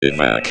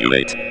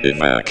Evacuate,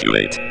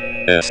 evacuate.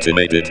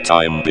 Estimated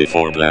time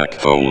before black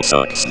hole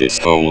sucks this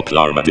whole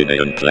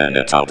plarmadinian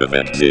planet out of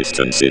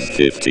existence is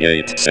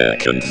 58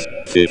 seconds,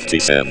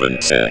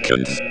 57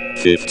 seconds,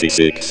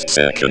 56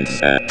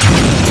 seconds.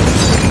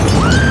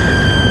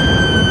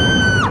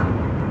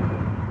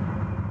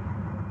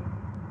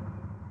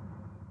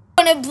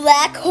 When a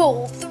black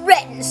hole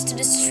threatens to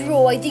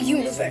destroy the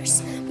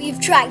universe we've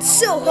tried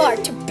so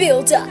hard to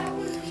build up,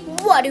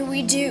 what do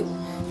we do?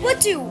 What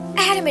do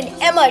Adam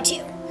and Emma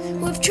do?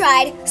 We've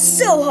tried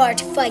so hard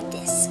to fight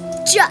this,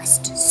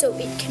 just so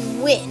it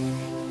can win.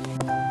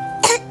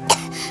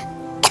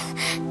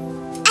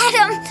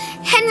 Adam,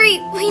 Henry,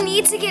 we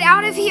need to get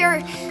out of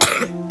here.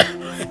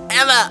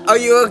 Emma, are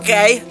you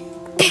okay?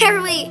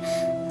 Barely.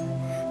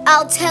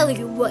 I'll tell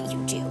you what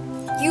you do.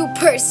 You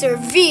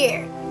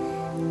persevere.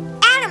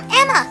 Adam,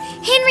 Emma,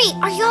 Henry,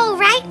 are you all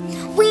right?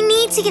 We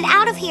need to get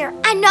out of here.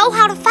 I know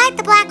how to fight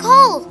the black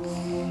hole.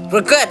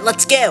 We're good,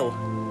 let's go.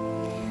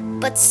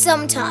 But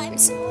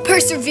sometimes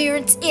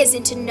perseverance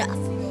isn't enough,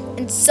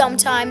 and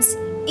sometimes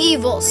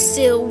evil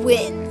still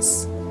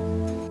wins.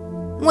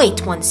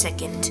 Wait 1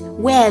 second.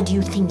 Where do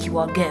you think you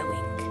are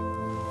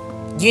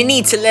going? You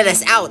need to let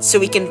us out so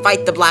we can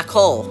fight the black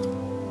hole.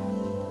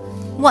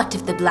 What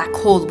if the black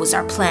hole was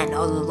our plan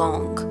all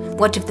along?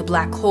 What if the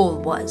black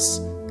hole was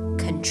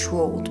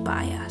controlled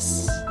by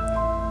us?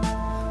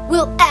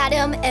 Will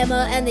Adam,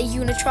 Emma, and the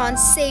Unitrons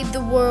save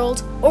the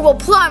world, or will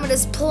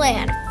Plarmada's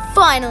plan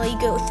finally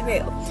go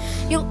through?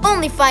 You'll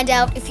only find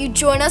out if you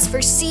join us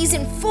for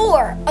Season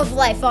 4 of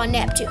Life on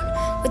Neptune,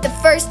 with the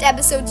first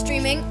episode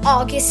streaming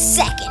August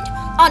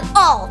 2nd on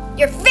all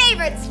your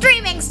favorite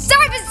streaming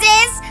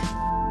services.